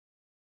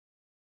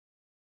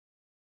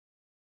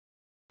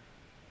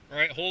All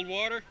right, hold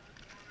water.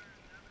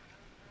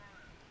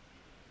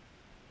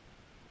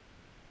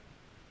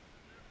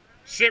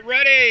 Sit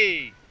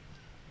ready.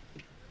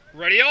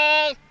 Ready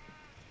all.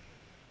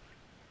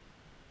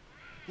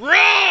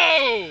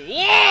 Row!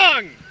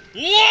 Long!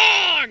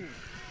 Long!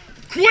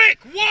 Quick!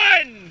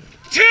 1,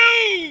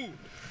 2,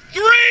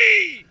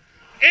 3!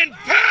 And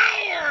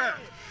power!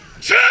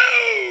 2,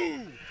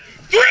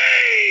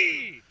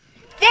 3,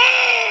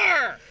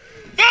 4,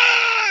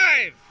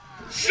 5,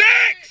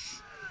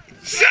 6,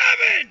 7,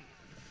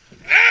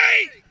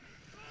 8,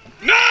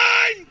 9,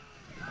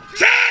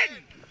 10,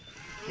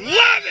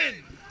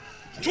 11,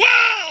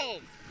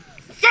 12,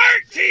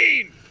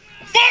 13,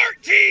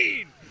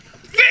 14,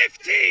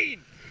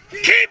 15.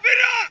 Keep it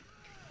up.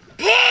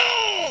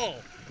 Pull.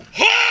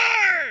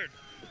 Hard.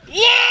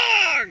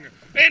 Long.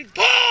 And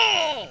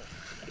pull.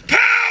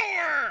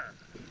 Power.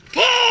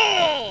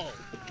 Pull.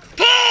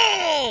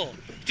 Pull.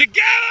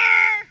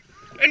 Together.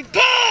 And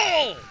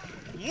pull.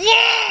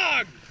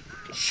 Long.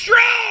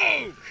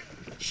 Stroke.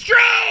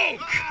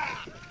 Stroke.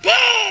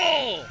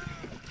 Pull.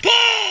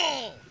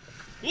 Pull.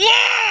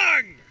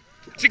 Long.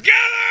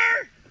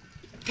 Together.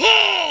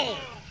 Pull.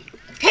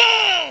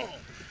 Pull.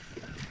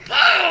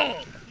 Pull.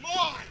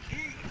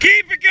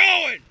 Keep it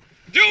going.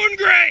 Doing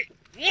great.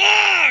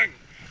 Long.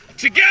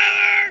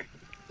 Together.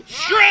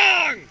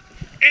 Strong.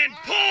 And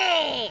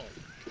pull.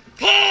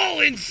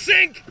 Pull in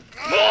sync.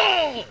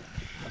 Pull.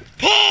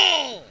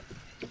 Pull.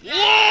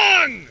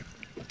 Long.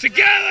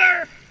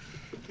 Together.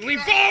 Lean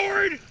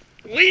forward.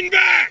 Lean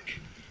back.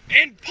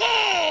 And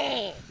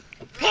pull.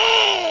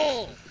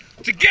 Pull.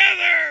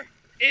 Together.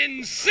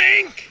 In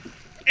sync.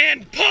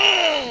 And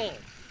pull.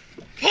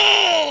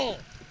 Pull.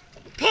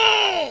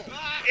 Pull.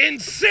 In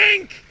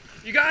sync.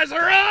 You guys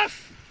are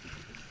off.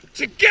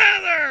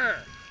 Together.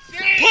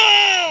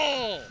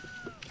 Pull.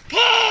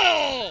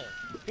 Pull.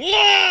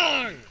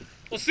 Long.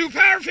 Let's do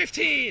power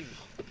 15.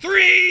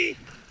 3,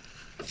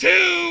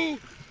 2,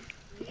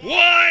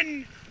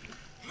 1.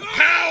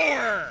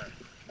 Power.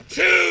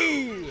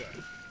 2,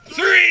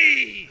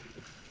 3,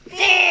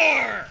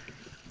 4,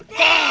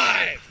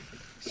 5,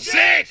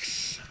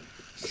 6,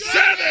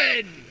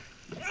 7,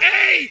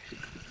 8,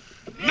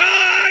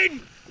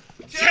 9,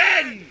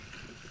 10,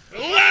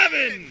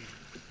 11,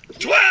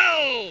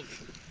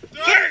 12,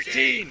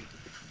 13,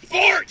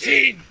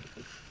 14,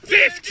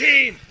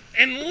 15,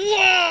 and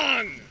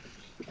long.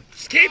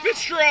 Just keep it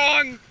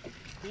strong.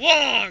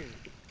 Long.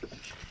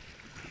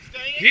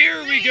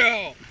 Here we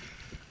go.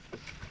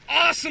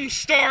 Awesome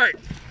start.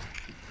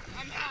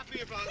 I'm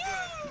happy about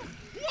that.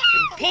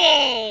 And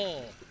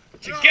pull.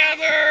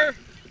 Together.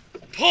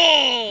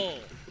 Pull.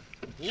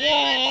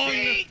 Long.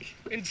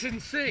 It's in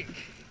sync.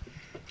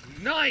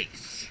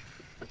 Nice.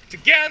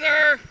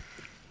 Together.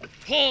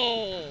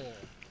 Pull.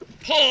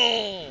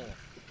 Pull.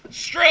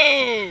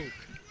 Stroke.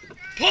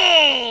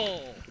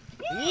 Pull.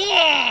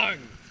 Long.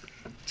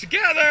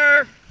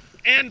 Together.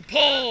 And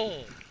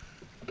pull.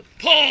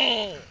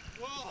 Pull.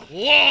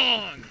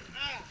 Long.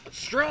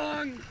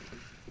 Strong.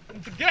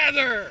 And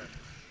together.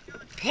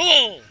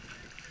 Pull.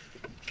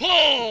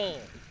 Pull.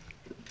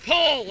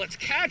 Pull. Let's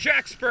catch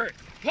expert.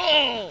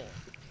 Pull.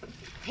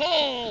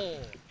 Pull.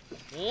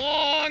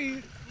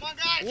 Long. Come on,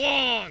 guys.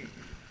 Long.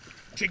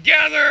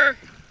 Together.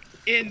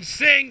 In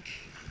sync.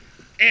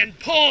 And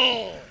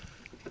pull.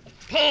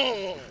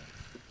 Pull.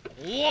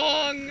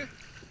 Long.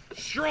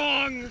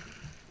 Strong.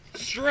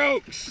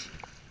 Strokes.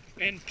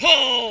 And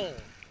pull.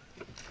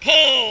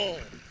 Pull.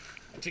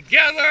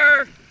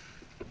 Together.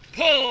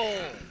 Pull.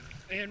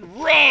 And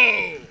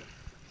row.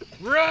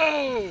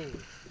 Row.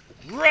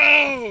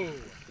 Row.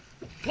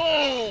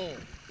 Pull.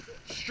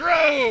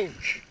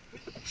 Stroke.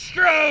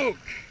 Stroke.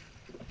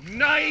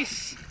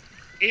 Nice.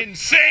 In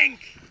sync.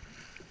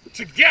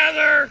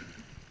 Together.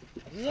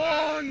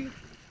 Long.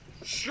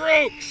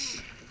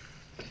 Strokes.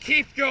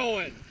 Keep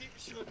going.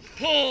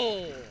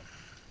 Pull.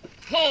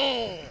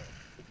 Pull.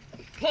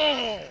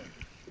 Pull.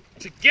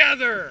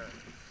 Together.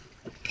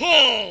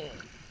 Pull.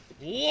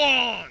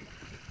 Long.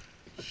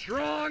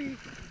 Strong.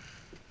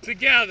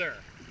 Together.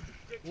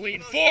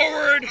 Lean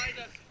forward.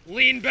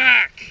 Lean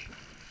back.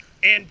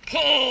 And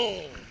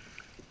pull.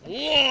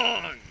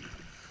 Long.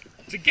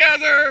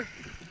 Together.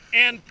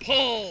 And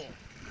pull.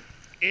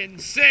 In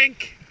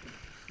sync.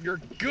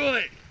 You're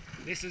good.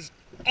 This is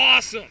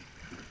awesome.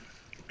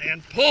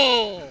 And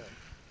pull.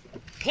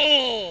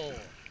 Pull.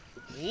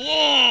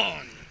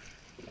 Long.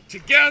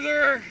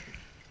 Together.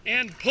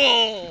 And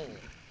pull.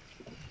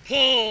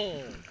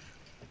 Pull.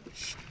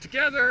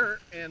 Together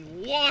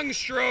and long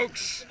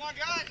strokes. Come on,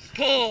 guys.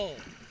 Pull.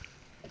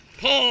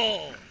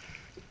 Pull.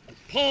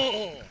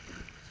 Pull.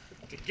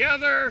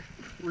 Together.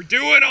 We're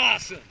doing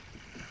awesome.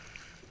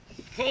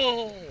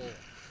 Pull.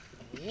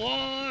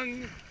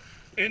 Long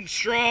and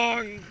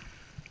strong.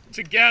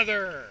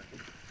 Together.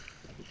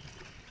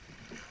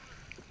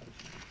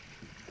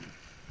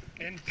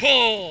 And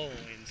pull.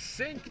 In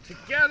sync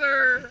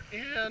together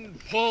and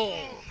pull.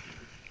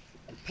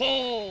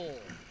 Pull.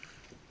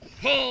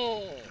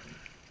 Pull.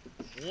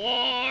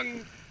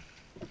 Long,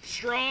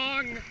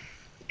 strong,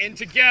 and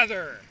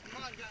together.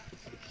 Come on, guys.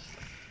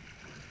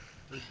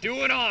 We're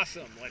doing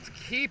awesome. Let's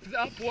keep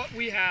up what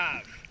we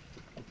have.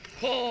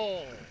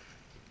 Pull.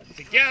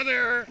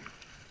 Together.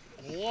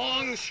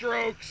 Long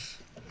strokes.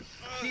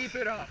 Keep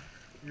it up.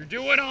 You're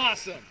doing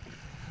awesome.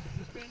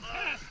 This is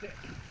fantastic.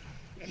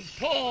 And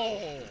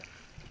pull.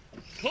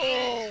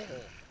 Pull.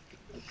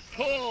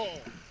 Pull.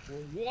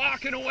 We're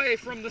walking away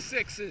from the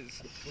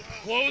sixes. We're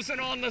closing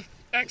on the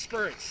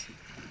experts.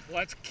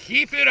 Let's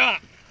keep it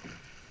up.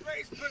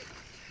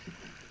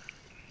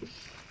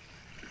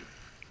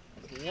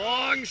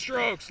 Long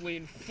strokes.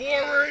 Lean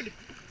forward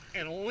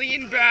and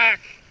lean back.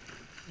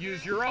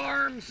 Use your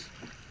arms.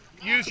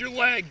 Use your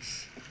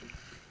legs.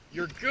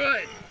 You're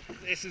good.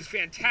 This is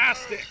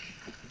fantastic.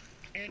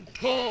 And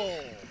pull.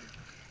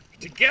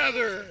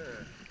 Together.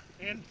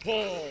 And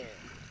pull.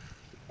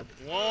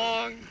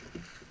 Long,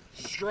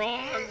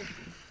 strong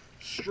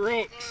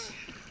strokes.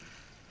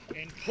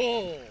 And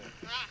pull.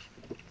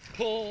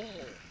 Pull.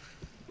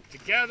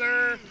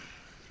 Together.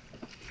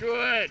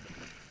 Good.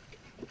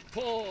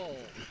 Pull.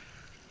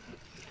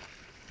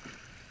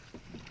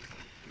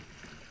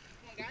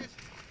 Come on, guys.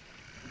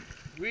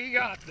 We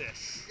got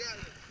this. You got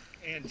it.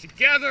 And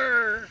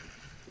together,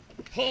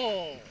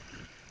 pull,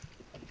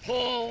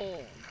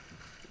 pull,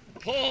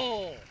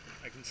 pull.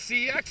 I can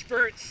see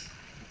experts.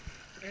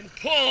 And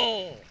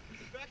pull.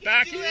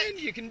 Back in,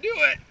 you can do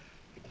it.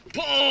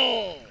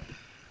 Pull,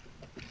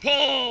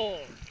 pull,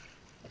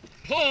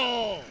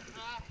 pull,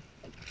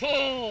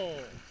 pull.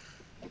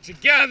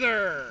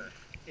 Together,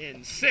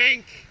 in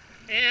sync,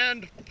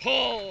 and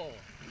pull.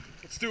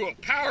 Let's do a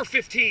power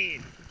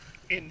 15.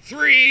 In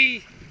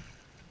 3,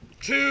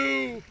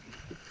 2,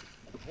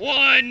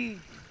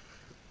 1,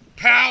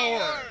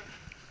 power.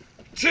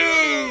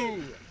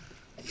 2,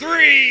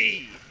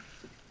 3,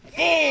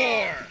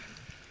 4,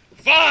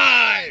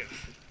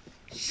 5,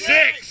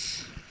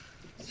 6,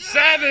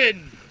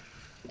 7,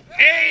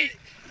 8,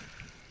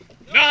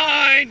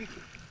 9,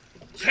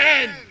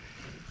 10,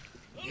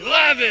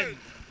 11,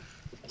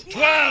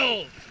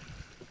 12,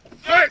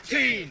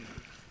 13,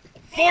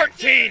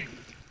 14,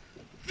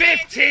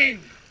 15,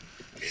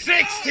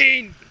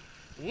 16.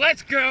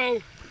 Let's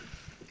go.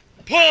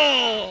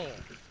 Pull,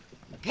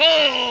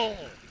 pull,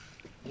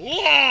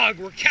 long.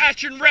 We're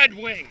catching Red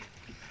Wing.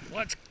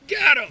 Let's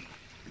get him.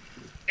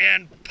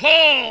 And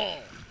pull,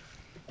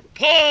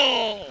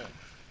 pull,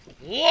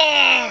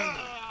 long,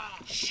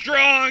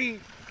 strong,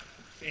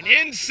 and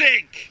in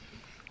sync.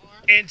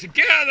 And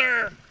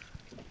together,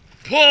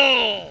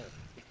 pull,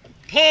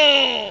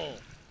 pull,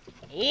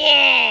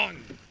 long,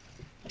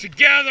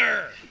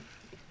 together,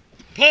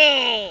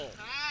 pull,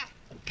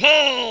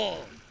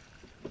 pull,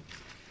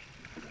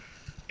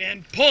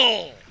 and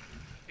pull,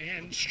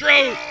 and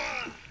stroke,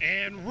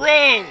 and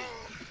row,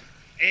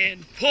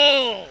 and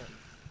pull,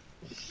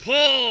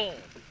 pull,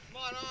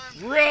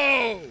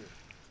 row,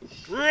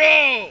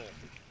 row,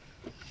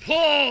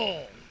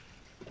 pull,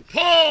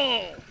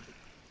 pull,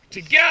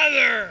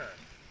 together,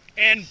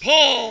 and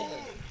pull,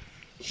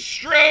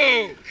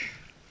 stroke,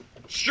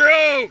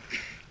 stroke,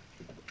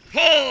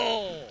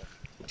 pull,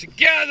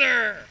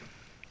 together,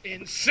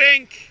 in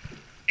sync,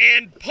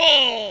 and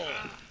pull,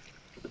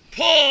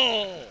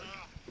 pull,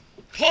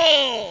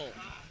 pull,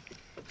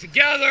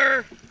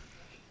 together,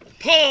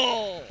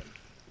 pull,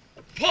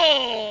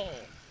 pull,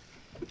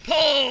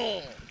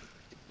 pull,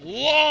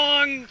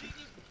 long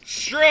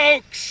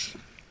strokes.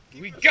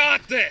 We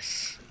got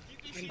this.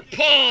 And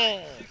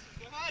pull,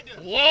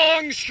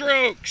 long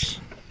strokes,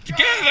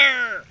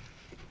 together,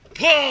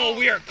 pull.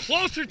 We are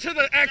closer to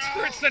the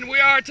experts than we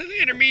are to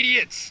the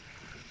intermediates.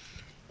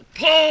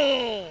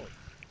 Pull,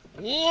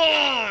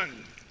 long,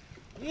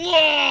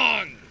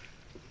 long,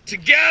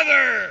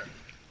 together,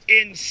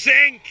 in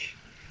sync,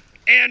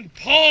 and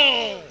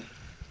pull,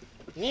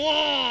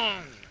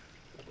 long,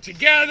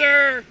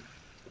 together,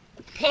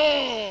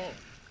 pull,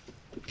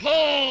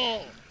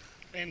 pull,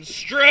 and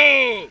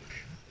stroke,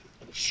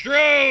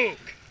 stroke.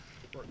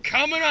 We're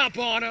coming up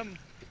on them,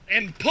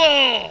 and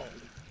pull,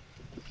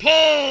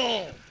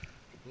 pull,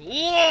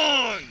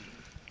 long,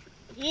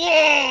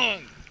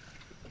 long,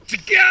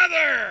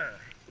 together,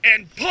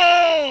 and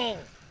pull,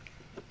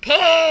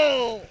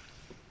 pull,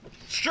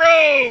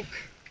 stroke,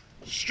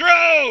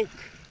 stroke,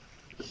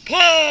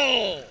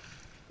 pull,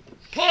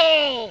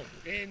 pull,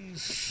 in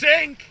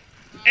sync,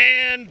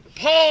 and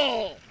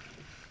pull,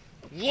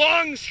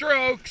 long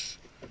strokes,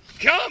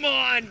 come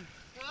on,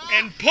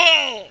 and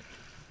pull,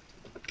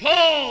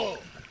 pull,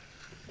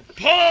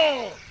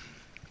 pull,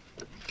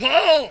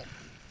 pull,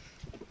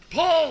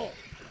 pull,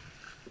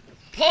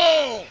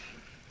 pull,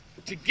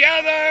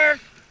 together,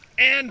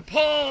 and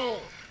pull,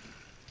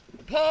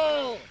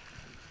 pull.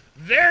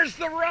 There's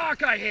the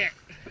rock I hit.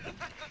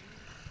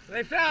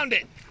 They found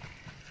it.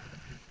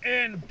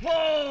 And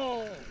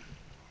pull,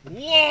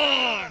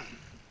 long,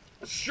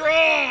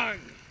 strong,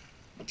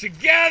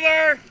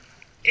 together,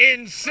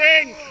 in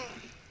sync,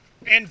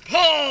 and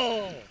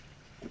pull,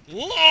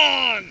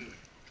 long,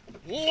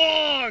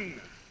 long,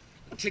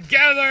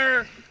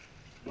 together,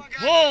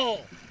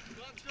 pull.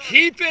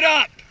 Keep it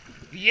up.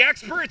 The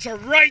experts are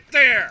right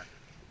there.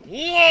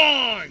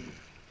 Long,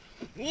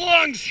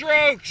 long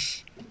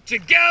strokes,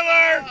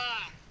 together,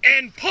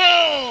 and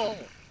pull.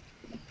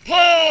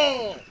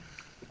 Pull.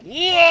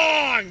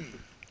 Long,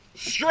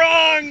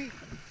 strong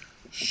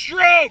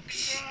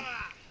strokes,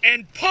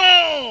 and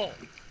pull.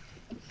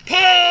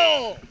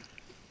 Pull.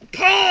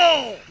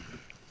 Pull.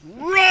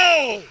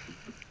 Row.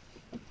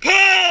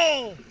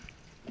 Pull.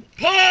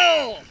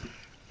 Pull.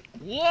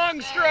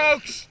 Long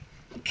strokes.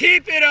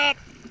 Keep it up.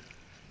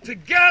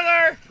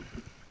 Together,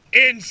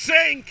 in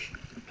sync,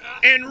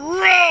 and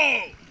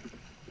row.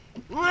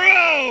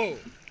 Row.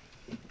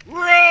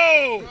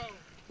 Row.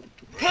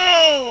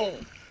 Pull.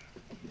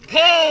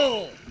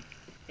 Pull.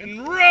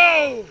 And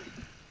row.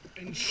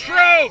 And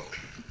stroke.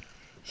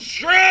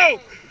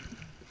 Stroke.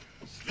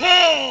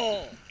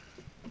 Pull.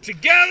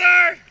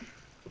 Together,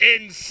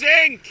 in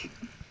sync,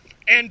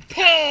 and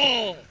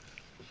pull.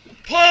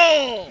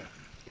 Pull.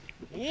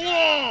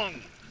 Long.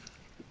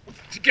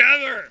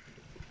 Together,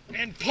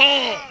 and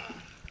pull.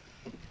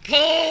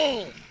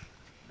 Pull.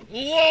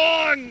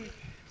 Long.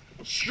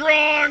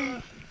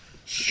 Strong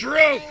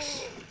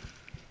strokes.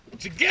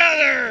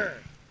 Together,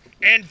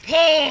 and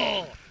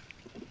pull.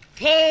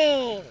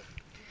 Pull.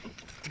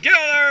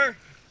 Together,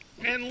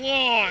 and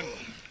long.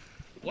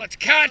 Let's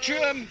catch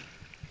him.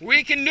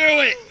 We can do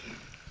it.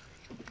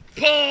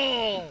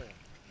 Pull.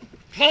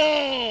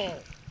 Pull.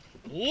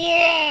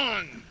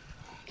 Long.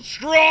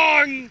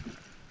 Strong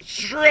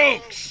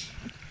strokes.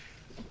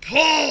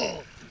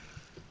 Pull.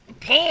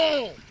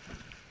 Pull.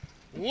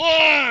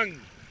 Long.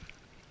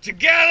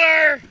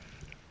 Together.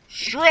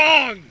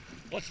 Strong.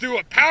 Let's do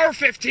a power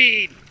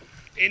 15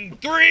 in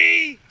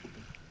 3,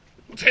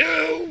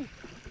 2,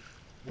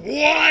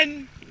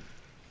 1.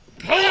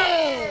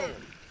 Pull.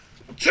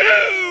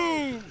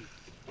 2,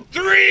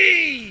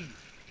 3,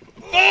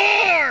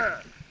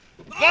 4,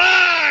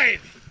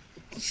 5,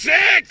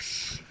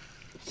 6,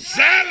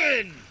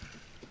 7,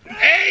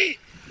 8,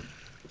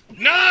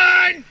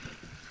 9,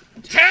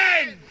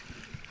 10,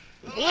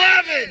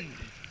 11,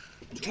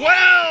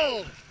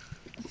 12,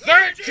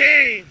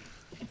 13,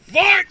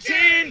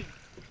 14,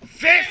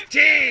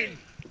 15,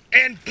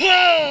 and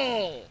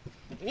pull.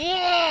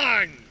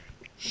 Long,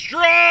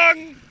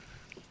 strong,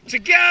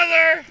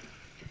 together,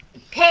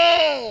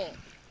 pull,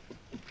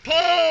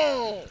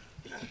 pull,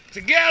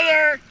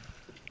 together,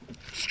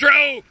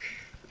 stroke,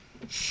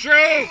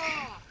 stroke,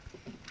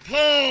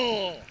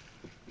 pull,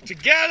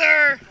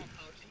 together,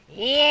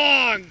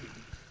 long,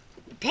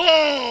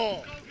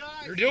 pull.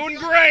 You're doing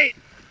great.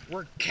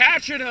 We're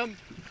catching them,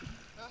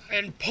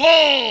 and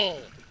pull,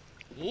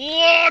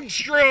 long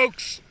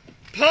strokes,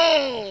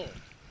 pull,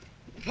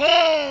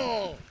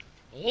 pull,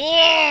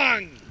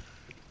 long,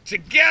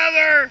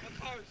 together,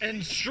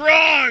 and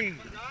strong.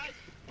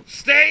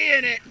 Stay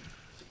in it.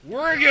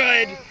 We're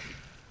good.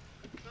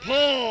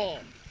 Pull.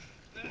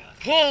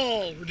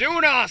 Pull. We're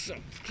doing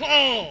awesome.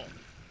 Pull.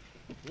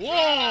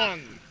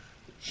 Long.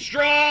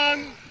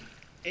 Strong.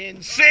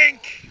 In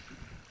sync.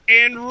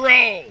 And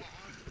row.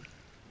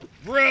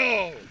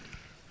 Row.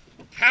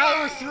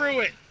 Power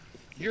through it.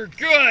 You're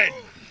good.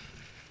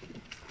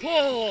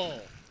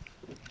 Pull.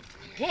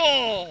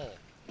 Pull.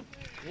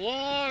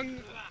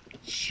 Long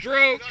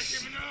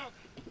strokes.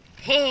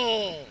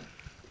 Pull.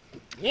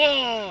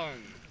 Long.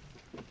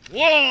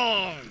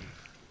 Long.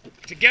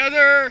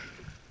 Together.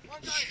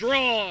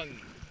 Strong.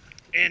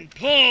 And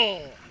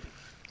pull.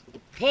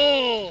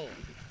 Pull.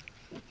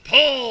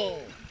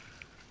 Pull.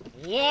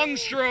 Long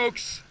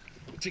strokes.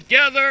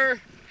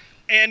 Together.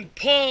 And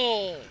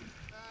pull.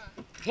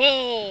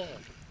 Pull.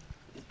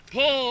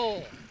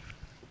 Pull.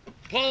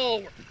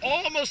 Pull. We're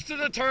almost to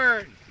the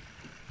turn.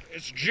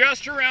 It's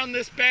just around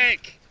this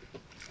bank.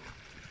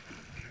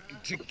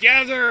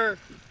 Together,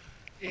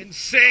 in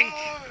sync.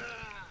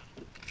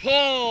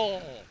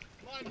 Pull.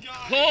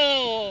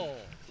 Pull.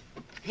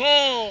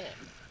 Pull.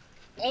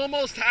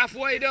 Almost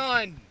halfway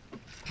done.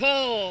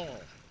 Pull.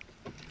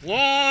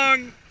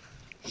 Long,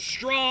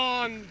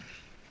 strong,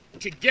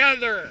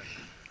 together.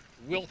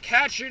 We'll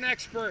catch an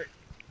expert.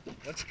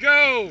 Let's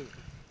go.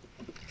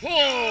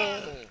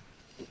 Pull.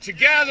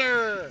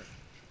 Together.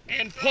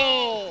 And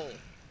pull.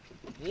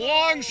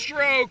 Long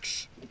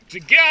strokes.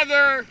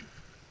 Together.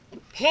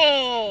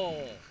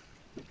 Pull.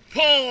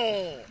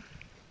 Pull.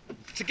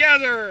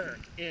 Together.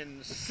 In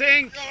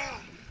sync.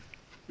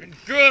 And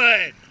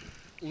good.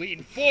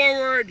 Lean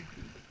forward.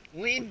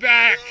 Lean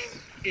back.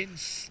 And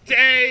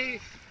stay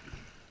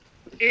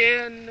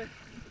in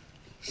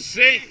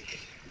sync.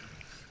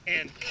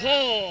 And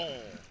pull.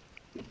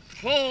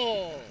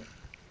 Pull.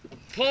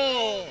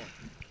 Pull.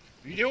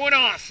 You're doing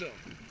awesome.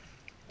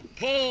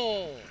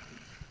 Pull.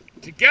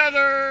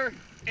 Together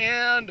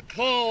and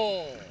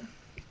pull.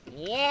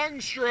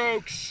 Long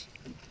strokes.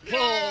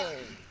 Pull.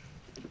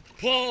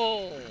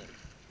 Pull.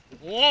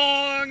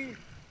 Long,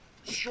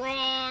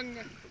 strong,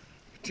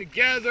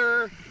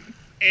 together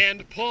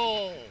and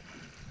pull.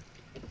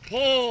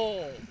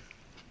 Pull.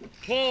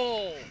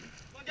 Pull.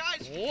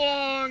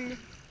 Long,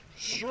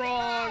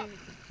 strong,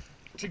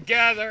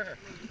 together.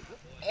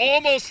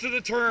 Almost to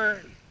the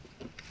turn.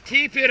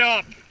 Keep it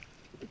up.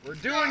 We're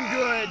doing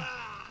good.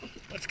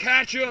 Let's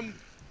catch them.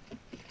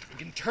 We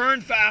can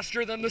turn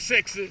faster than the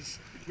 6s.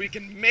 We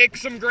can make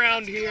some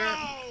ground here.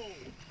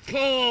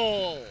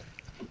 Pull,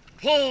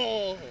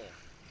 pull,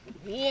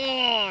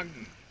 long,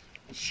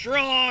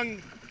 strong,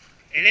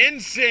 and in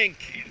sync.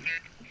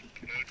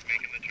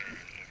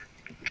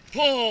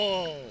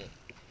 Pull,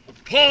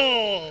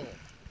 pull,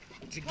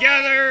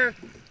 together,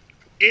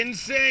 in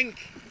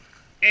sync,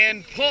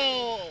 and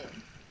pull,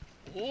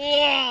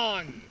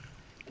 long,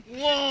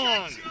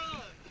 long,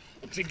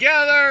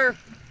 together,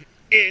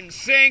 in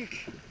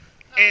sync,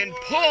 and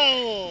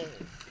pull,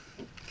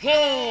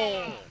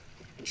 pull,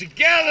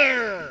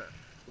 together,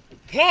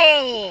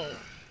 pull,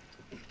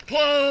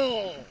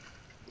 pull,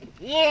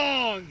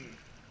 long,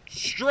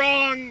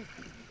 strong,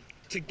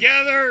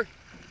 together,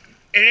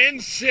 and in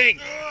sync.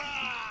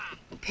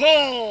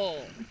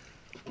 Pull,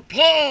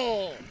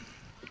 pull,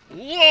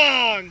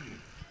 long,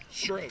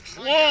 strokes,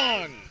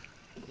 long,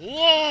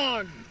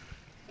 long,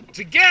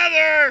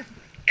 together,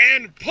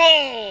 and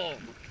pull,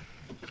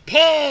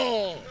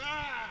 pull,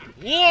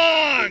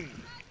 long,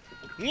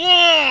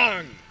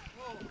 long,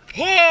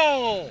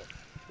 pull,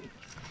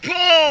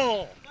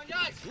 pull,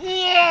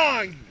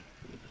 long,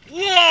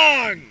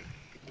 long,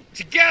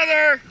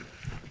 together,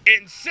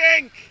 in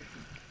sync,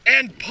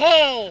 and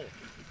pull,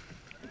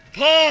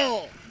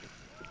 pull,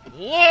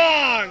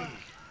 long,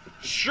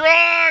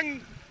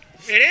 strong,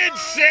 and in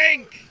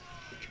sync,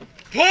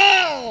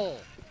 pull,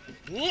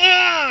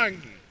 long,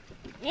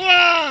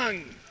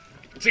 long,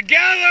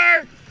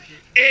 together,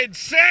 in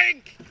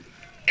sync,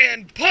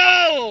 and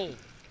pull,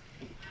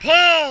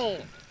 pull,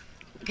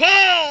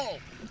 pull,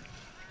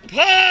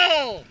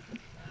 pull,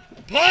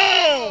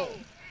 pull,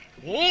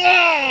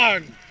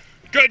 long.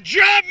 Good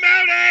job,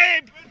 Mount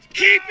Abe.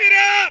 Keep it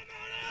up.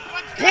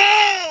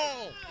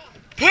 Pull,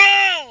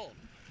 pull,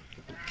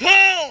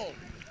 pull,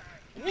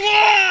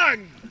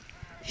 long,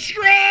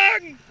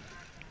 strong,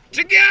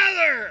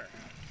 together.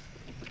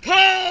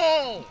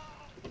 Pull,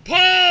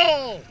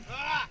 pull,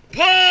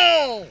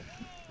 pull,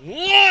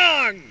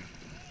 long,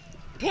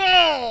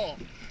 pull,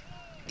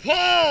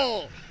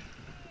 pull,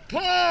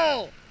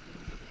 pull,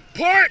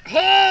 port,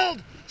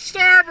 hold,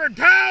 starboard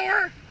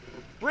power,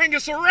 bring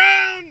us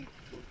around,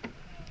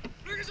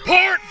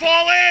 port,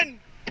 fall in,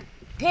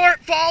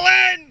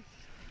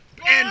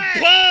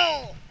 and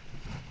pull,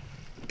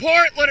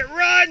 port, let it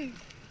run,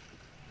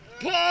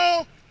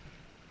 pull,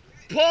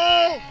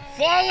 pull,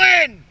 fall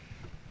in,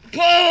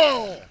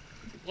 pull,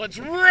 let's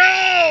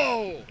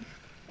row,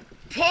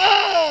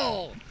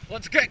 pull,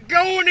 let's get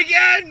going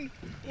again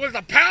with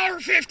a power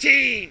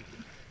 15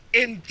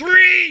 in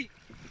 3,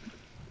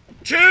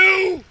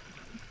 2,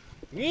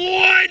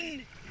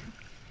 1,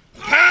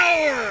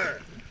 power,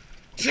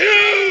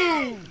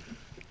 2,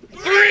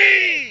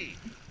 3,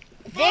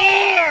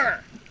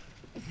 4,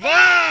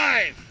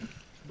 5,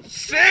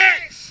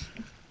 6,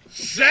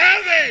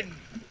 7,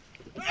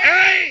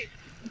 8,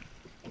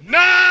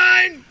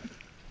 9,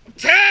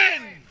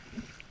 10,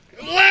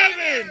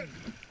 11,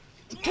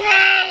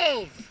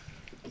 12,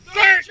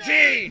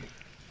 13,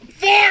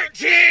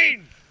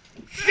 14,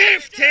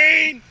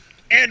 15,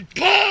 and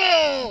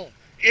pull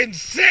in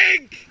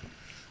sync.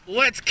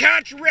 Let's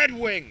catch Red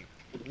Wing.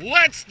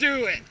 Let's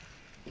do it.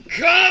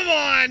 Come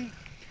on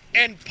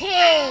and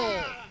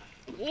pull.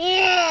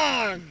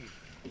 Long,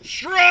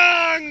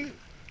 strong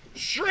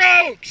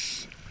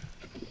strokes.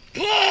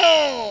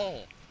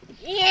 Pull.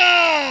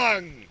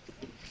 Long.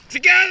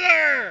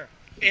 Together.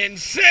 In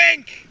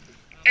sync.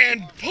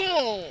 And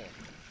pull.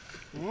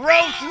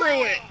 Row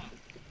through it.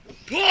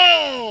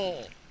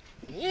 Pull.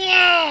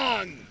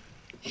 Long.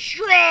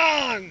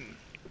 Strong.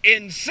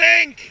 In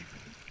sync.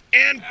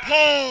 And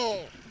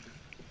pull.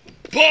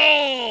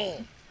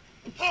 Pull.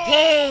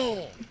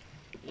 Pull.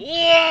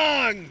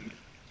 Long.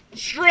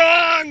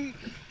 Strong.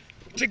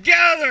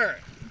 Together.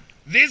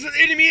 These are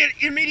the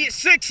intermediate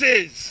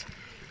sixes.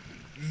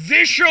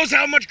 This shows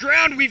how much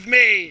ground we've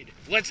made.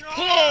 Let's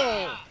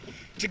pull.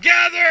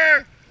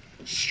 Together.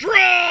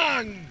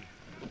 Strong.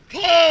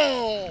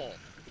 Pull.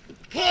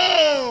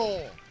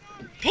 Pull.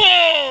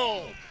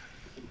 Pull.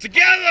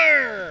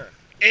 Together.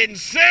 In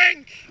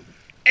sync.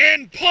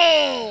 And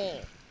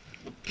pull.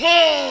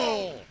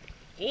 Pull.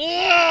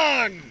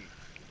 Long.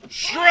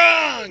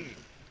 Strong.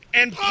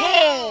 And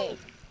pull.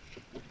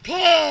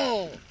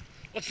 Pull.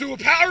 Let's do a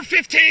power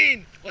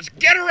 15. Let's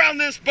get around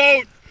this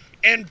boat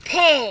and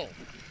pull.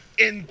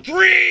 In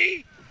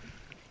 3,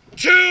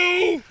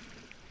 2,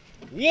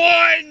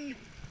 1,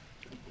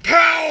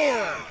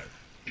 power.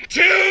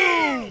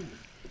 2,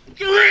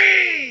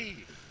 3,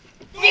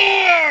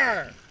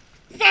 4,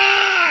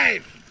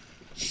 5,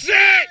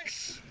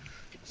 6,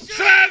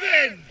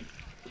 7,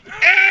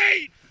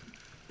 8,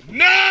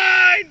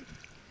 9,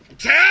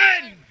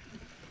 10,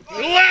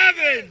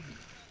 11,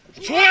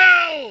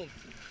 12,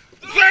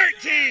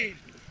 13,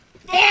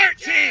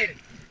 14,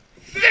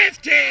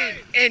 15,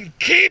 and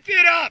keep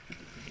it up.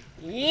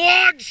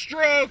 Long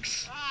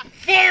strokes,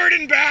 forward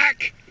and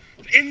back,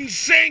 in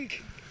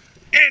sync,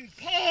 and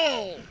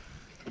pull.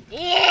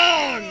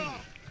 Long,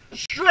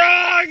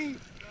 strong,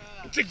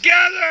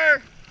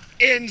 together,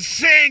 in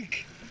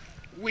sync.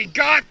 We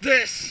got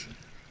this.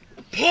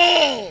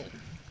 Pull.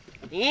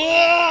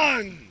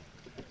 Long,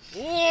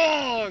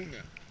 long,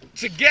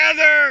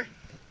 together,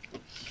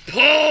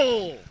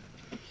 pull,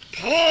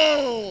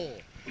 pull,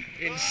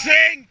 in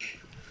sync,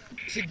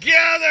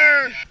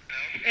 together,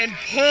 and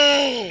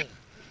pull,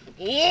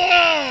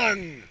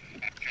 long,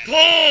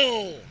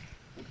 pull,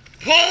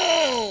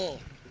 pull,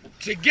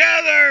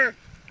 together,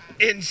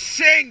 in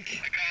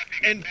sync,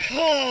 and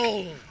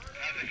pull,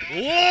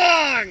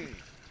 long,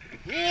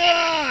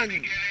 long,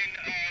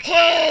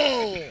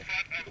 pull,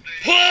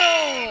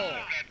 pull,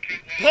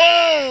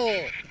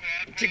 pull,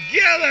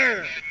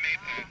 together,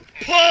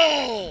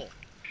 pull,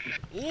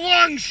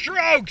 long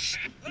strokes,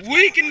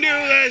 we can do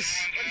this,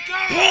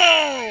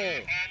 pull,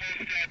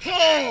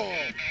 pull,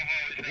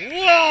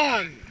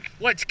 long,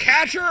 let's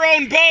catch our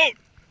own boat,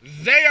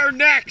 they are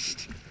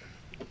next,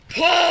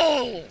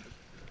 pull,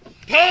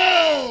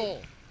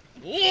 pull,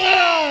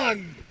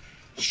 long,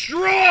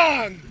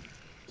 strong,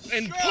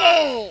 and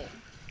pull,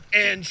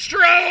 and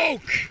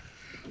stroke,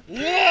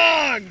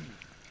 long,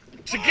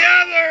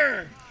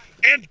 together,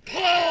 and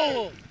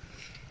pull,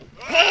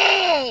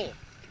 pull,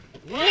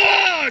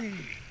 long,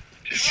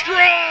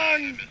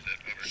 strong,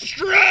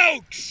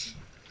 strokes,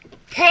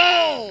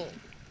 pull,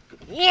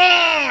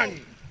 long,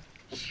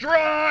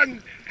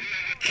 strong,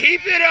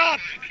 keep it up,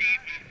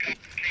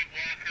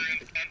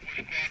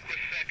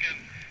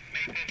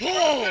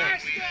 pull,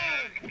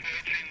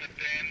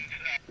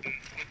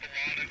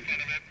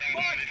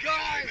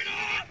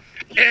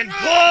 and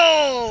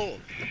pull,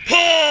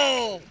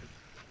 pull,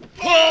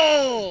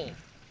 pull,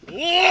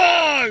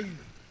 long,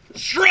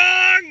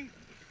 strong,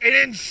 and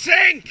in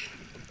sync,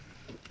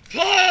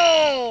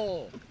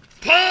 pull,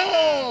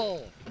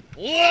 pull,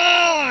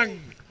 long,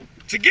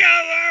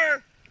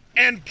 together,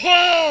 and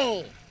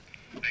pull,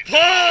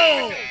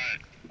 pull,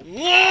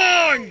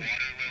 long,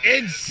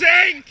 in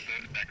sync,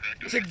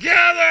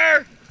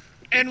 together,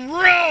 and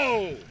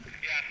row,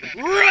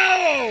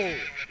 row,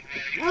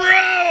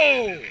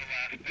 row,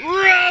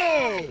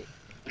 row,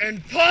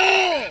 and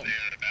pull,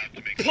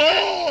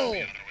 pull,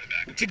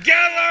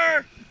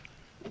 together,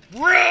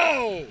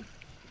 row,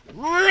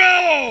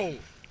 row,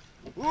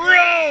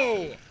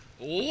 row,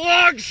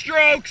 long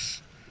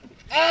strokes,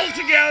 all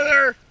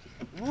together,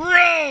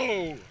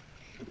 row,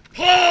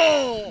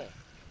 pull,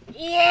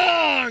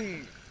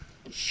 long,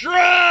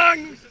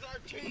 strong,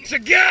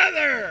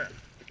 together,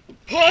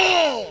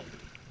 pull,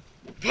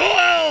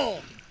 pull,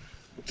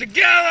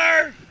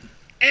 together,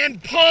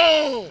 and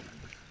pull,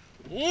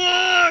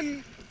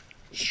 long,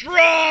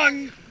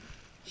 strong,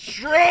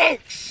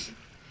 strokes,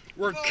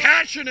 we're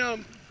catching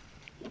them,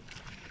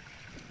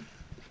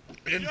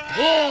 and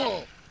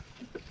pull,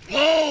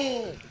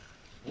 pull,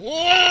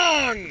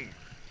 long,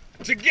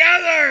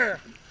 together,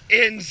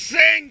 in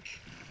sync,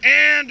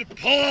 and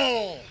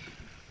pull,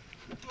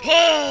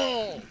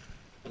 pull,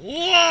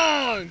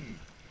 long,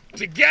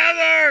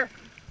 together,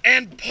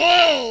 and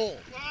pull,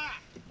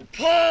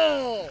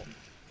 pull,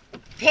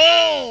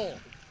 pull,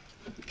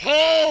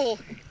 pull,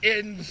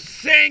 in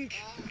sync,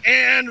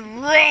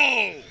 and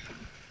row,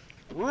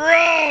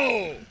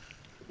 row,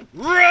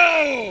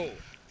 row,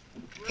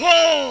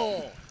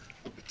 pull,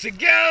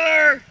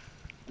 together,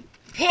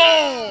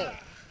 pull,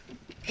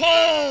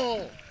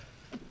 pull,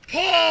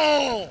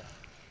 pull,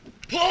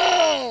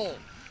 pull,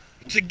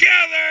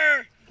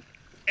 together,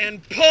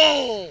 and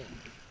pull,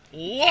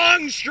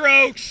 long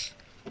strokes,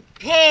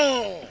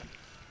 pull,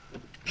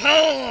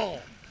 pull,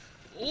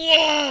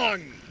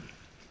 long,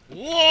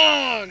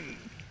 long,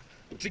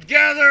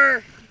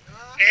 together,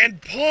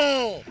 and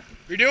pull.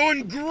 You're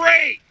doing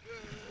great.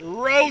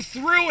 Row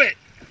through it.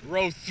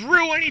 Row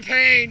through any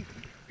pain.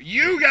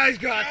 You guys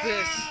got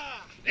this.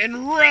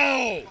 And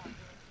row,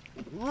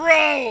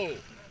 row,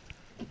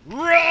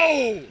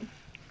 row,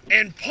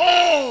 and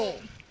pull,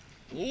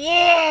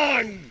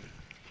 long,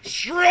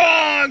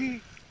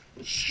 strong,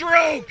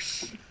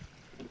 strokes,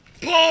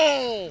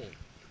 pull,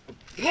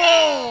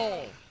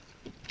 pull,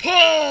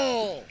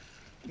 pull,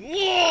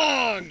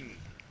 long,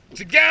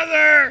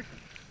 together,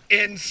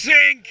 in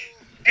sync,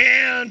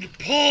 and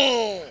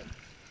pull,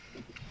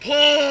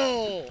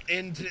 pull,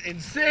 in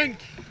sync,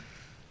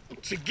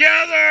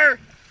 together,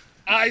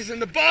 eyes in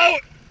the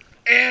boat,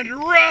 and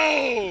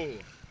row,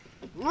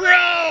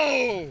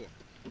 row,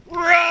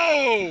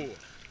 row,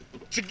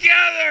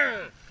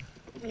 together,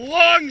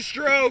 long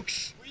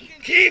strokes,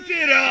 keep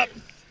it up,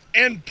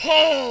 and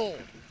pull,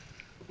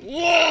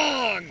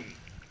 long,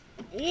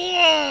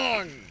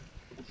 long,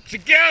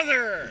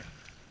 together,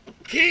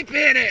 keep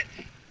in it,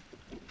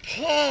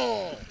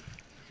 pull,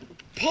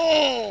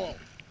 pull,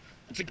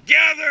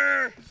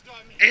 together,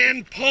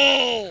 and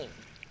pull,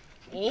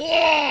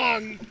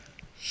 long,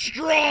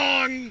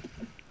 strong,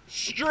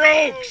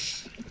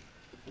 strokes,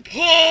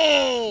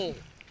 pull,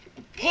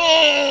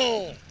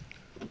 pull,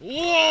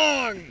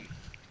 long,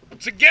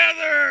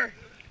 together,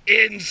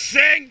 in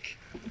sync,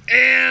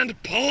 and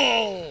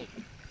pull,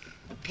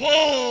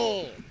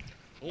 pull,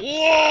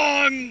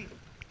 long,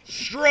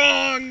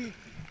 strong,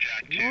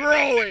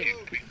 rowing,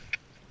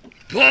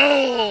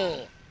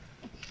 pull,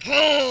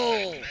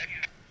 pull,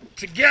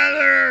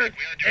 together,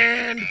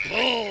 and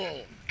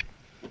pull,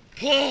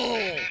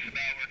 pull,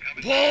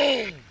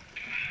 pull,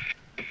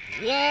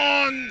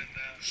 long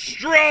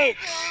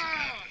strokes.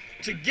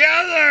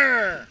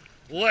 Together,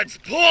 let's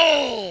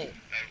pull.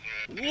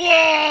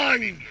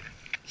 Long,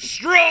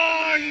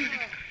 strong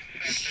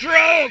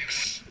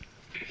strokes.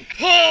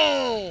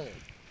 Pull,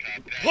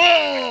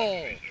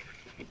 pull,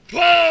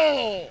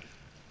 pull.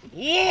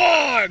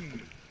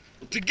 Long,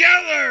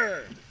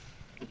 together,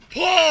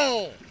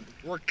 pull.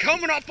 We're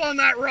coming up on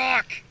that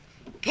rock.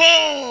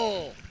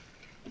 Pull,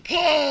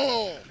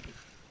 pull.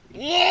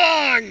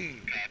 Long,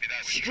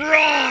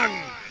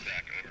 strong,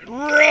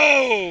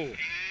 row,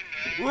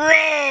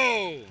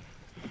 row,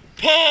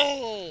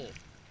 pull,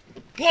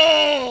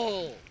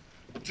 pull,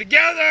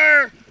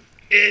 together,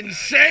 in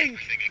sync,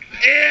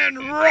 and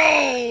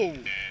row,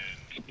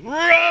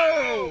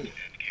 row,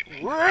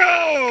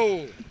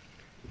 row,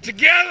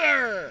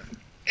 together,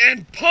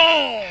 and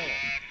pull,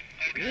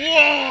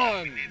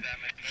 long,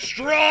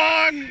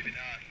 strong,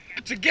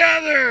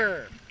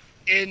 together,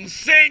 in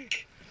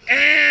sync,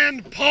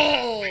 and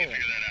pull,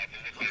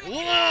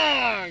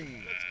 long,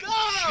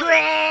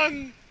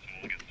 strong,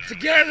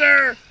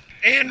 together,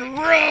 and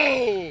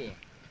row,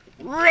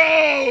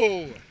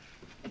 row,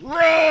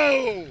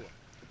 row,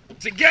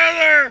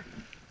 together,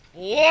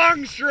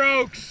 long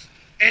strokes,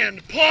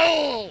 and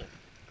pull,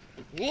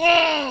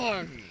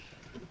 long,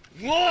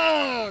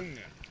 long,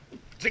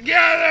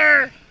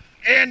 together,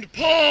 and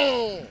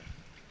pull,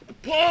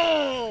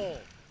 pull,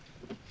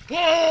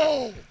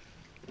 pull.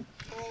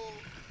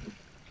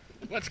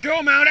 Let's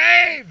go, Mount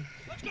Abe!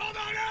 Let's go, Mount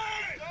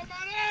Abe! Go,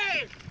 Mount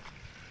Abe!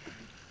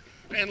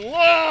 And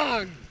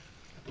long,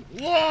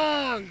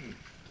 long,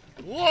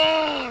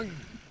 long,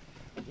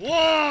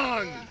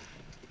 long,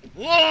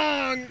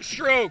 long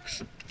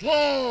strokes.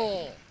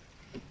 Pull,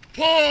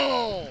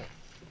 pull,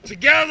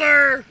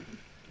 together,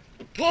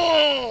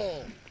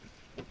 pull,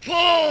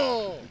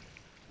 pull,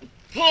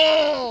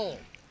 pull,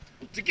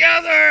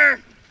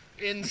 together,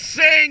 in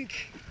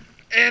sync,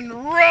 and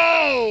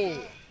row,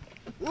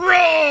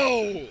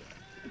 row,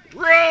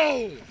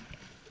 row,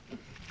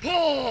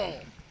 pull,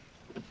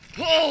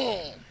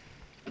 pull.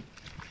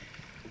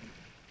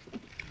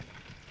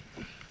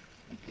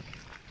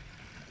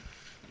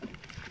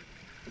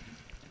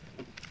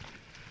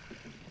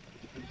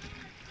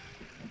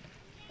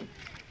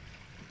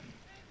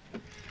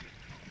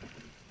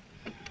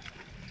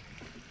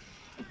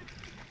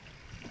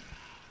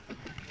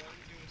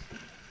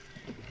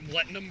 I'm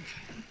letting them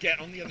get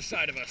on the other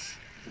side of us.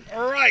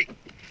 All right.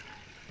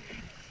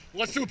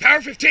 Let's do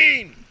power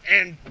 15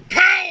 and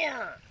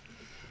power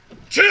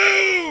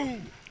 2,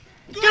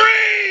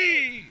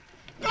 3,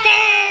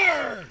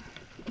 4,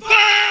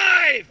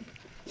 5,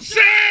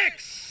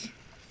 6,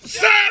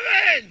 7,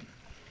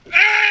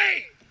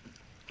 8,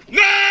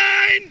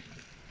 9,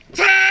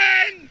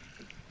 10,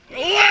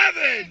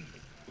 11,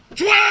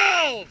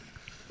 12,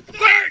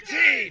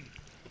 13,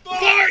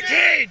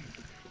 14,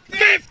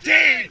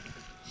 15.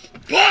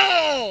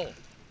 Pull,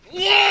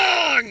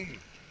 long,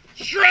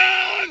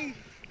 strong,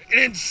 and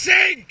in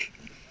sync.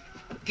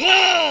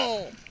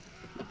 Pull,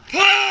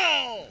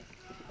 pull,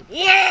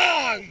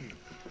 long,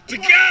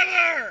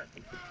 together.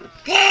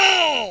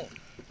 Pull,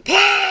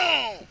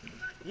 pull,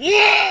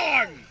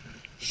 long,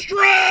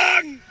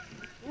 strong,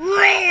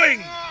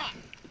 rowing.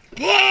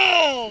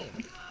 Pull,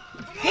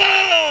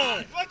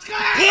 pull,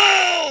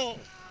 pull,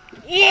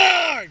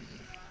 long,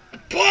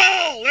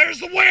 pull. There's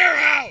the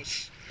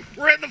warehouse.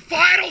 We're in the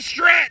final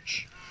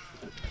stretch.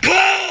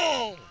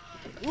 Pull,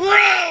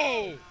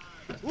 row,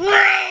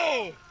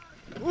 row,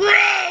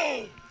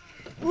 row,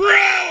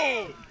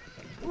 row,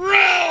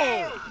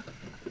 row,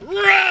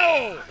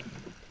 row,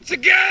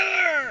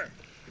 together,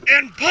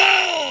 and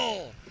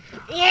pull,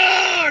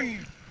 long,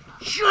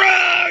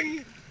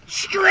 strong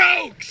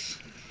strokes.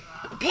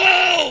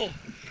 Pull,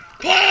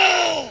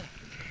 pull.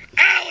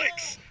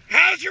 Alex,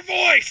 how's your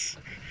voice?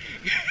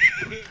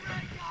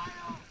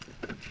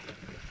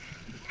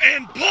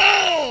 And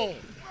pull,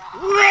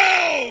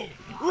 row,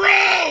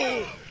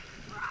 row,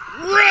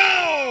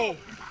 row,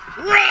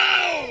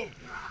 row,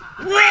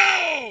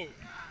 row,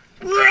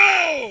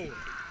 row,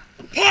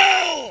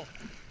 pull,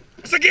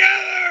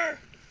 together,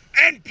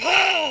 and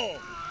pull,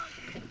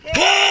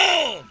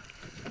 pull,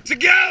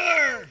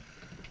 together,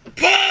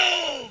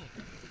 pull,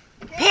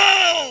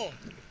 pull,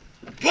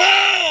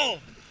 pull,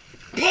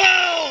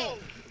 pull,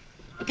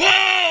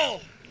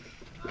 pull,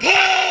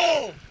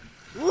 pull,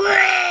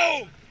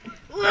 row,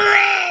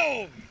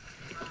 row,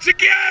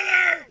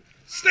 together,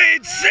 stay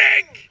in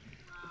sync,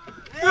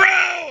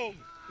 row,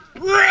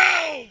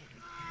 row,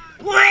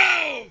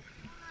 row,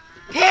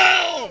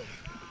 pull,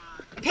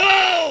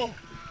 pull,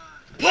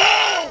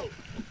 pull,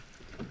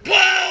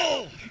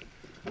 pull,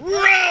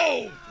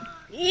 row,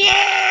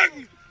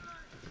 long,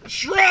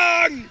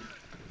 strong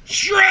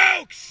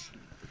strokes,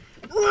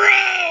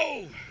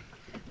 row,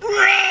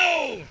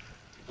 row,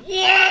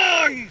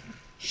 long,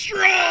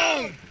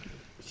 strong,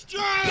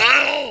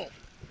 pull,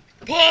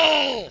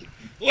 pull,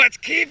 let's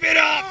keep it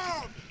up,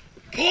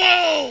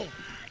 pull,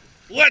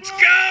 let's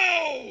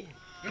go,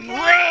 and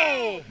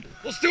row,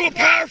 let's do a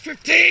power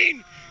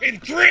 15 in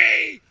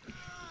 3,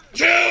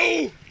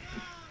 2,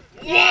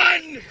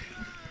 1,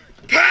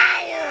 power!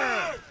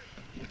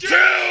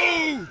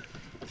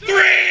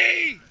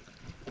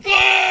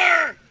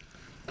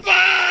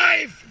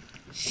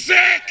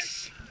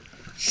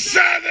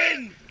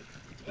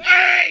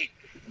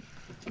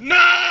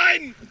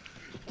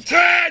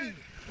 10,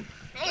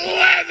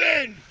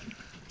 11,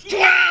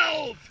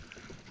 12,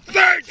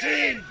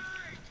 13,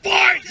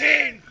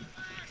 14,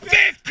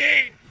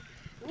 15.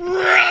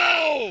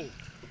 Row,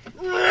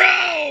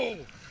 row,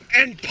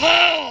 and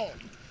pull.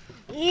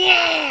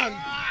 Long,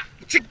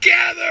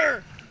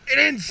 together, and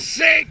in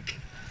sync,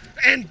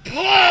 and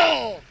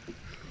pull.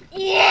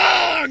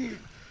 Long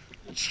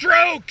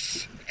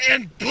strokes,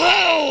 and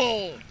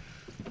pull.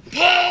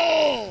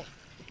 Pull.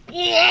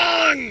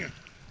 Long,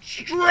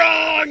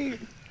 strong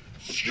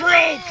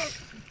strokes.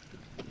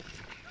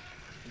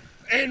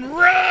 And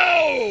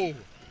row,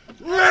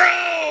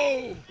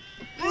 row,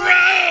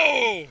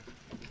 row.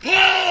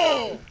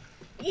 Pull.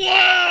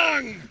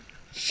 Long,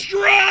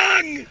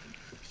 strong,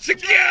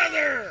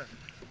 together.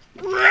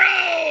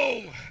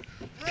 Row.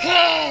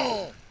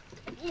 Pull.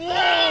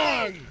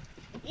 Long,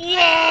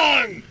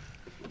 long,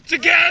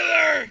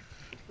 together.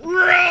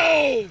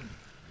 Row,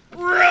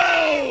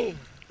 row,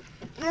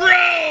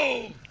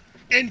 row,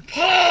 and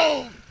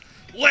pull.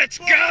 Let's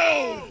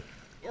go.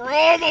 We're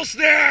almost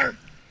there.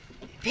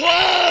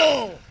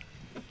 Pull,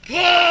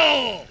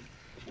 pull,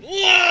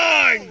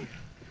 long.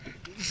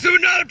 Let's do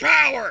another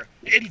power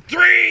in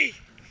 3,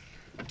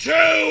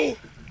 2,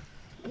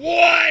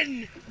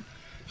 1.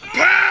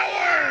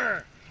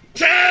 Power.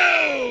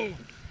 2,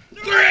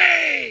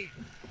 3,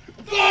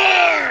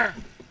 4,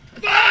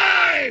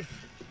 5,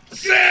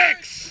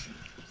 6,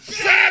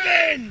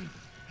 7,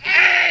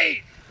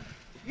 8,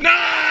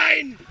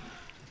 9,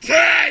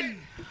 10,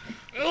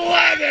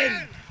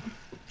 11,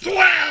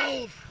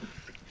 12,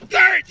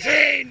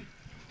 13,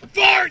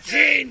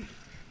 14,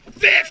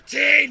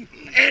 15,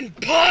 and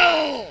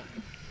pull.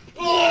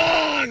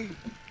 Long,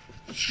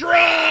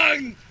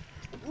 strong,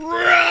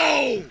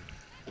 row,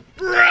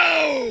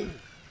 row,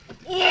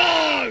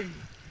 long,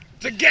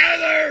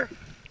 together,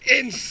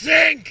 in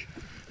sync,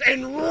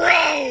 and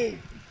row,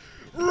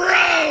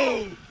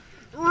 row,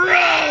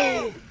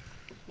 row,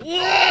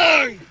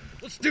 long.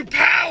 Let's do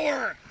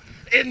power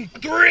in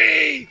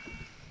 3,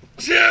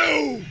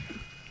 2,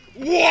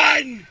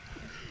 1.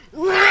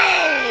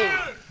 Row.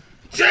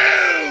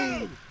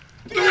 2,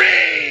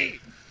 3,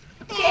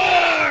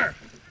 4,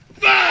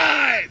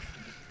 5,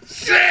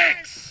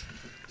 6,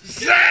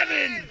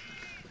 7,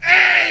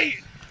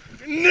 8,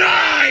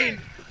 9,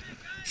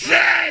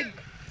 10,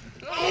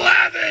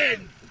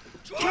 11,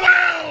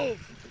 12,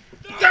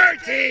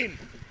 13,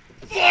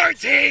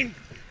 14,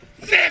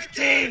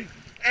 15,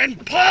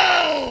 and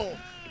pull.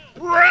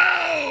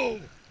 Row,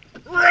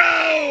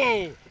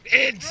 row,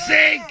 in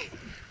sync,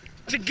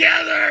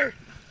 together.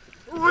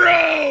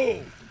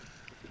 Row,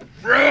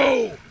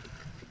 row,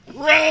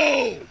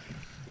 row,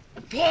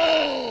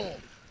 pull,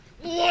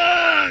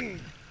 long,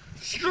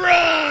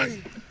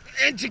 strong,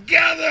 and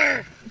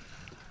together.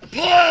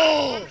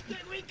 Pull,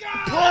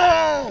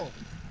 pull.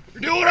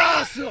 You're doing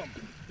awesome.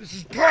 This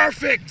is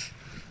perfect.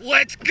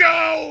 Let's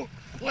go.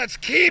 Let's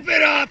keep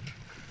it up.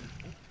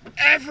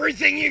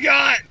 Everything you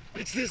got.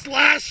 It's this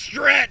last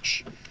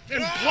stretch.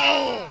 And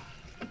pull,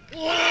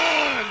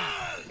 long,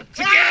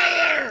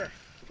 together.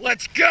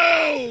 Let's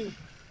go.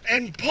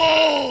 And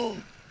pull,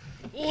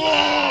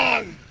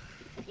 long,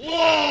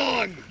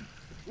 long,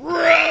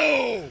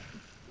 row,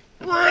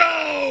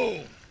 row,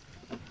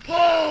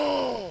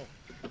 pull,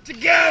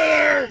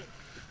 together,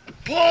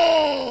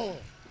 pull,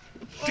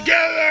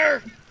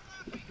 together,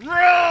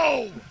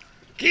 row,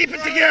 keep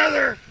it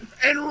together,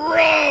 and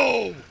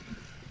row,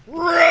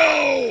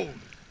 row,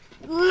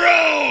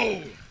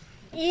 row,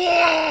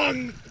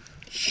 long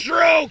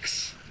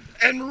strokes,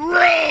 and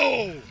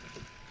row,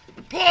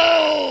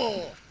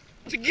 pull,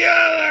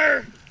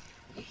 together,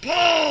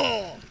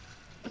 pull,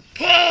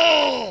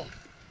 pull,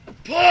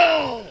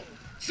 pull.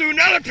 So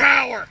another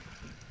power.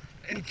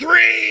 In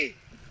 3,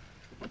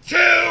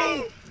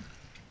 2,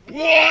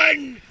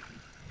 1.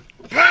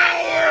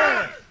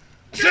 Power.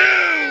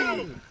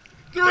 2,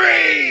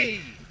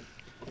 3,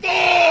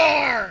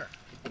 4,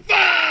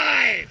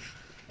 5,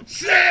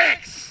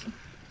 6,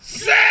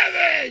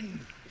 7,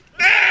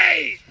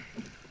 8,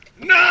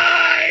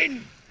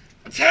 9,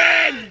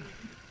 10,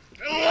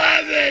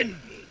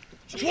 11,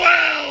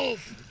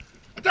 12,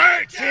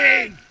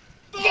 13,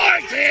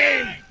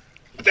 14,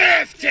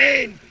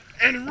 15,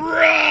 and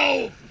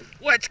row.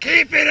 Let's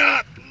keep it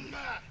up.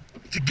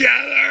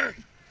 Together,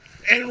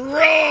 and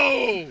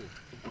row,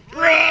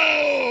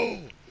 row,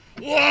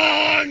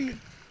 long,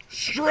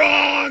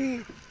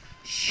 strong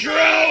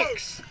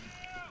strokes.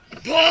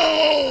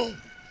 Pull,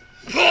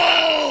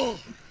 pull,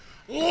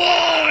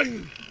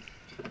 long,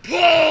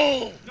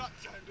 pull,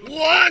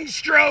 long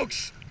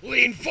strokes.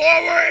 Lean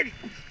forward,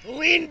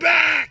 lean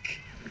back.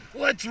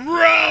 Let's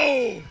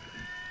row.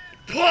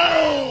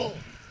 Pull,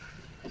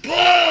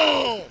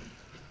 pull,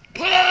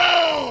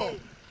 pull,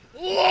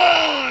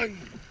 long,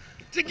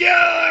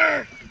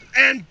 together,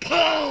 and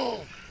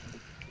pull,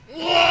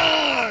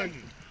 long,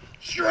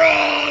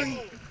 strong,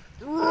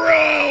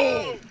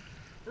 row,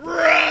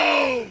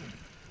 row,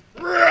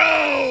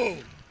 row,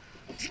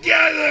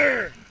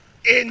 together,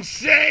 in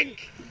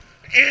sync,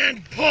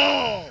 and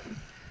pull.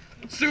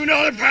 Let's do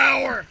another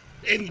power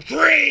in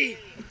 3,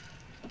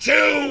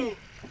 2,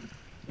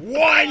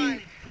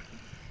 1.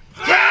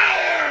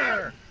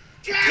 Power!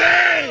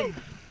 10,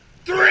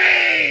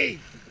 3,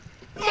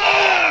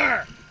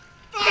 4,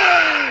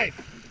 5,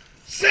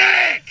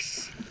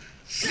 6,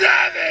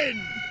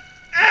 7,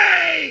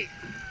 8,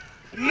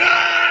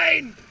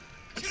 9,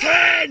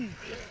 10,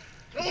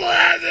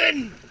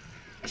 11,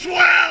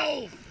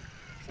 12,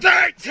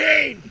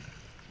 13,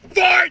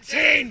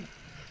 14,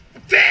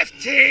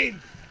 15,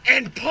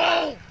 and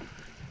pull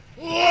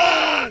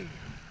long,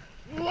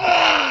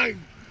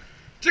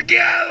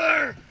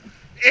 together,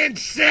 and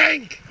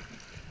sink,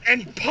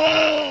 and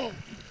pull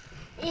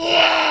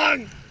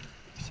long,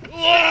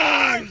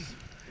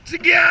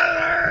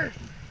 together,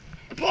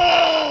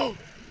 pull,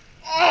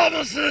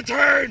 almost to the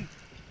turn,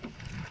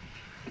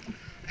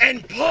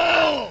 and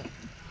pull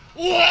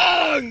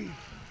long,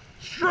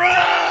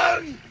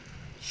 strong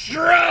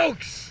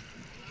strokes,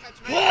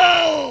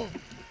 pull,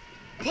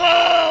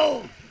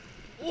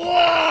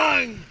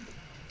 long,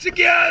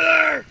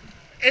 together,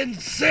 and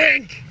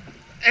sink,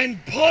 and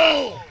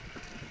pull.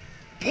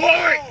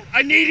 Port,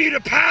 I need you to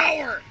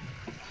power.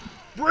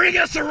 Bring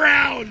us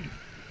around.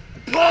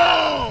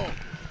 Pull.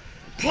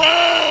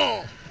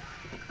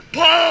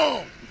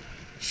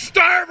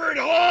 Starboard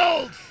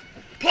holds.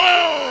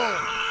 Pull.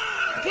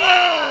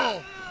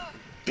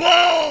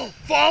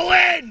 Fall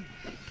in.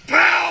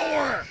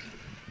 Power.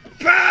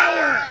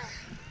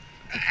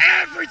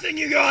 Everything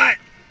you got.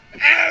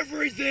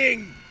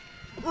 Everything.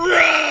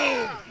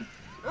 Row.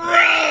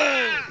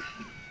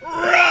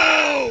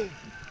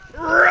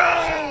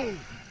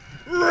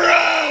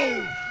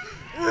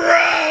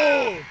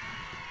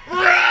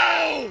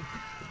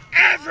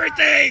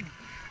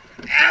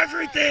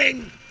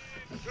 Everything.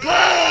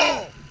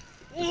 Pull.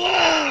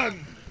 Long.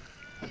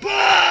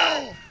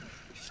 Pull.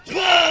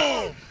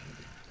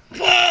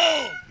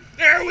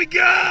 There we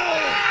go.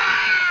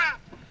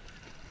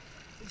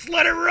 Let's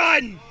let it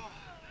run.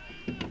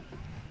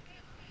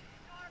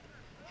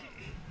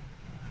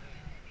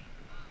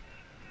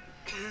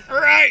 All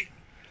right,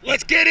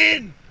 let's get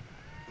in.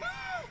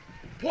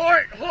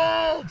 Port,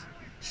 hold,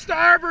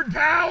 starboard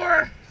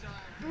power,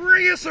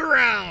 bring us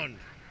around,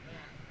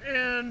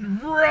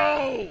 and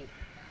row.